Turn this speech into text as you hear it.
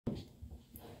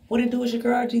What it do is your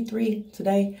girl G3.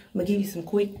 Today, I'm going to give you some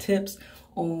quick tips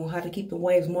on how to keep the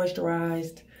waves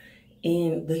moisturized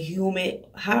in the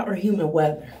hot or humid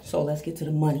weather. So let's get to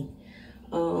the money.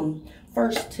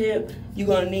 First tip, you're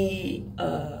going to need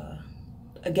a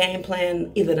game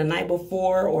plan either the night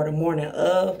before or the morning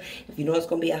of. If you know it's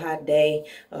going to be a hot day,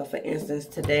 for instance,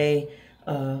 today,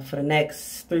 for the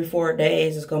next 3-4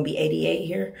 days, it's going to be 88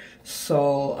 here.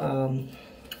 So,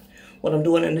 what I'm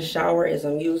doing in the shower is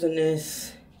I'm using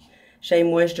this Shea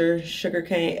Moisture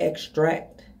Sugarcane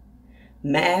Extract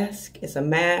mask. It's a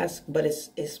mask, but it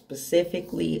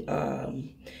specifically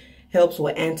helps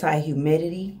with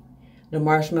anti-humidity. The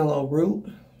marshmallow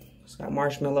root. It's got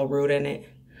marshmallow root in it.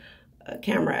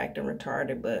 Camera acting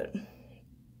retarded, but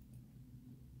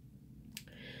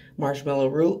marshmallow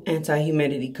root,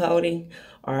 anti-humidity coating.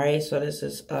 All right, so this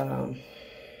is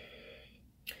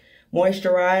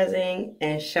moisturizing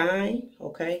and shine,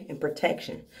 okay, and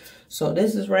protection. So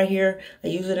this is right here. I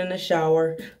use it in the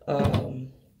shower.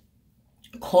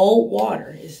 Cold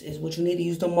water is what you need to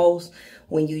use the most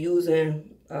when you're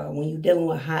dealing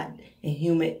with hot and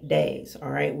humid days. All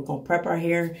right, we're gonna prep our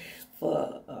hair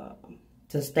for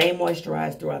to stay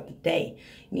moisturized throughout the day.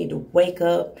 You need to wake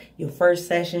up. Your first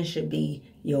session should be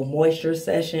your moisture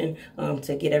session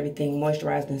to get everything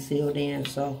moisturized and sealed in.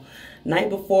 So night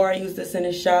before, I use this in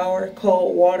the shower,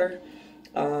 cold water.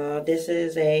 This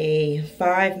is a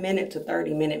 5-minute to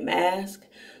 30-minute mask.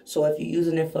 So if you're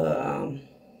using it for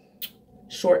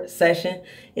short session,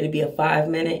 it'll be a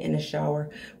 5-minute in the shower,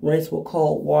 rinse with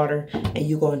cold water, and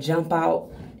you're gonna jump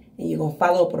out and you're gonna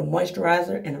follow up with a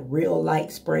moisturizer and a real light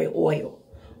spray oil.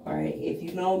 All right, if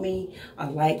you know me, I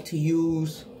like to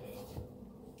use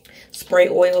spray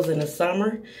oils in the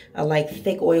summer. I like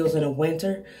thick oils in the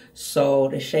winter. So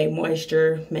the Shea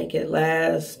Moisture, Make It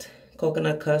Last,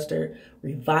 Coconut Custard,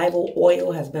 Revival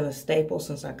Oil has been a staple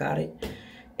since I got it.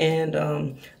 And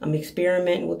I'm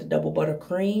experimenting with the double butter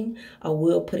cream. I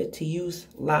will put it to use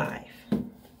live.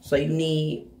 So you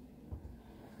need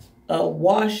a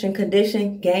wash and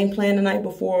condition game plan the night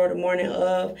before or the morning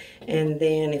of. And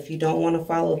then if you don't want to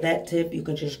follow that tip, you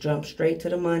can just jump straight to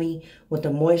the money with the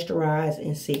moisturize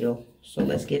and seal. So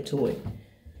let's get to it.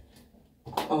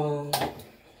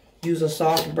 Use a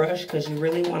soft brush because you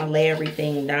really want to lay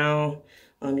everything down.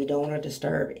 You don't want to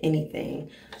disturb anything.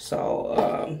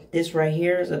 So this right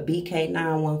here is a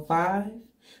BK915.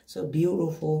 It's a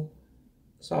beautiful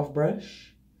soft brush.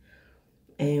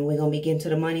 And we're going to be getting to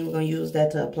the money. We're going to use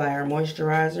that to apply our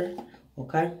moisturizer.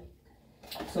 Okay?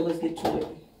 So let's get to it.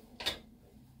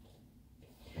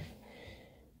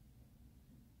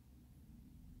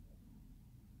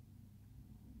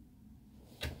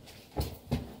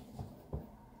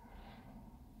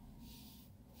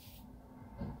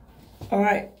 All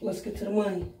right, let's get to the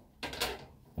money.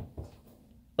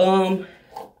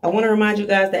 I want to remind you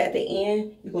guys that at the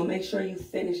end, you're going to make sure you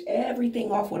finish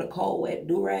everything off with a cold, wet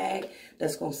durag.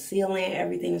 That's going to seal in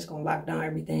everything. It's going to lock down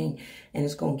everything. And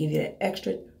it's going to give you that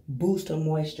extra boost of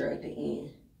moisture at the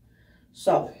end.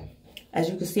 So, as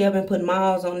you can see, I've been putting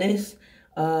miles on this.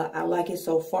 I like it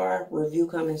so far. Review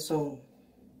coming soon.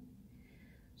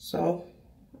 So,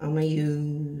 I'm going to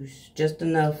use just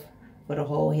enough for the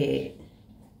whole head.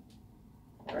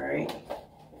 All right.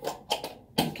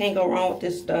 Can't go wrong with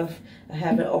this stuff. I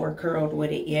haven't over curled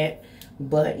with it yet,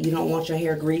 but you don't want your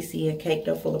hair greasy and caked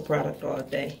up full of product all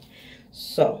day.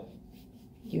 So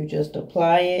you just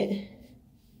apply it.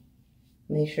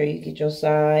 Make sure you get your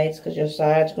sides, because your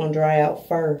sides gonna dry out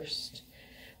first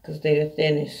because they're the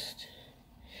thinnest.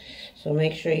 So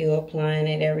make sure you're applying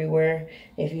it everywhere.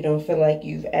 If you don't feel like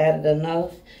you've added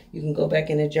enough, you can go back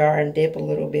in the jar and dip a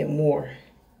little bit more.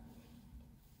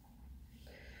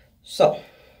 So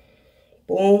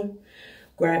boom,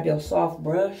 grab your soft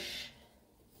brush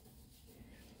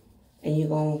and you're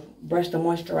going to brush the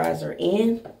moisturizer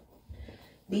in.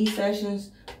 These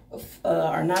sessions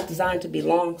are not designed to be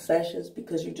long sessions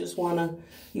because you just want to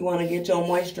get your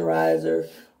moisturizer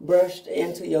brushed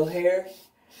into your hair.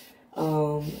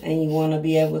 And you want to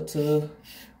be able to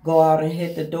go out and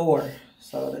hit the door.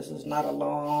 So this is not a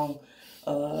long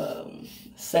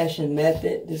session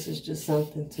method. This is just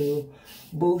something to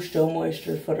boost your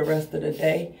moisture for the rest of the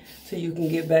day so you can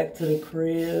get back to the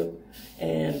crib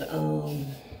and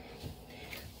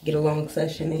get a long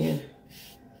session in.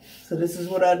 So this is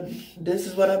what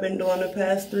I've been doing the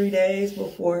past 3 days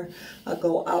before I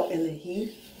go out in the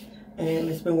heat, and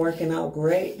it's been working out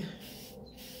great.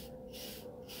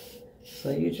 So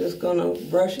you're just gonna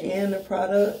brush in the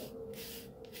product,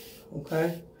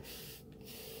 okay?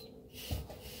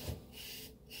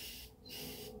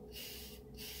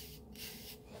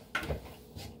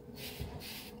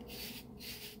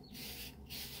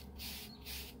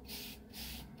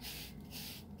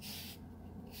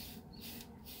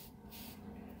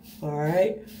 All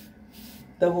right.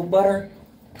 Double butter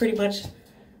pretty much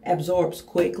absorbs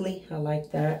quickly. I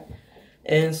like that.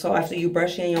 And so after you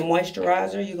brush in your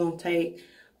moisturizer, you're going to take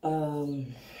a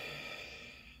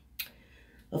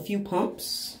few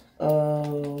pumps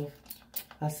of,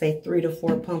 I say 3 to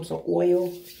 4 pumps of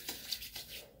oil.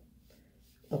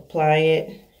 Apply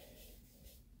it.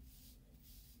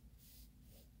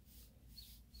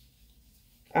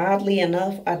 Oddly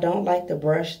enough, I don't like to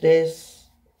brush this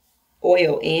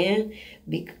oil in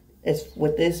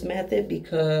with this method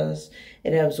because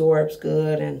it absorbs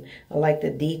good, and I like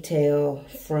the detail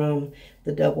from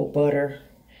the double butter,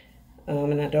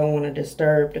 and I don't want to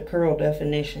disturb the curl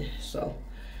definition, so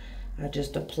I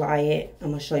just apply it. I'm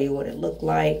gonna show you what it looked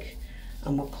like.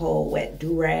 I'm a cold wet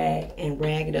do-rag and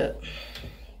rag it up.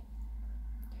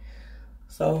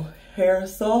 So hair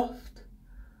is soft,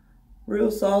 real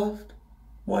soft,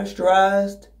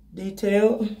 moisturized,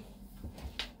 detailed.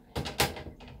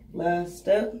 Last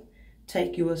step,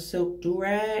 take you a silk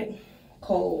do-rag,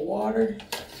 cold water.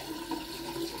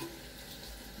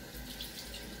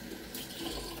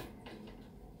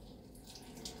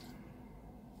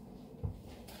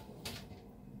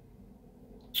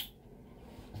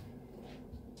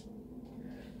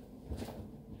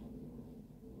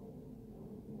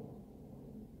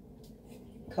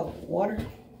 Cold water.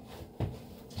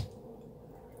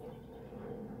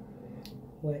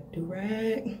 Wet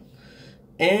do-rag.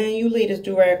 And you leave this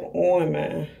do-rag on,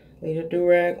 man. Leave the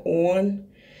do-rag on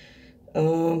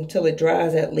till it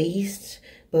dries at least.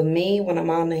 But me, when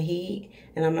I'm out in the heat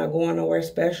and I'm not going nowhere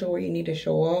special where you need to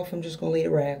show off, I'm just going to leave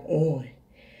the rag on.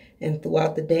 And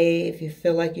throughout the day, if you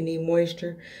feel like you need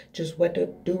moisture, just wet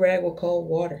the do-rag with cold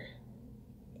water.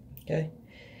 Okay?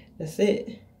 That's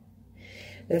it.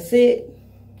 That's it.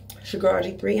 Sugar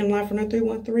RG3, I'm live from the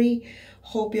 313.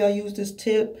 Hope y'all use this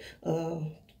tip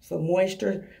for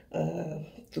moisture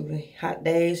through the hot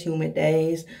days, humid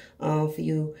days. For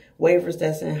you wavers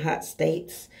that's in hot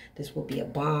states, this will be a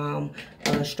bomb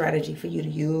strategy for you to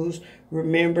use.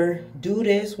 Remember, do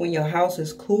this when your house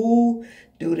is cool.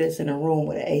 Do this in a room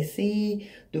with an AC.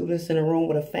 Do this in a room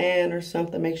with a fan or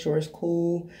something. Make sure it's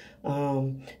cool.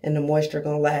 And the moisture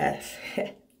gonna last.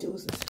 Deuces.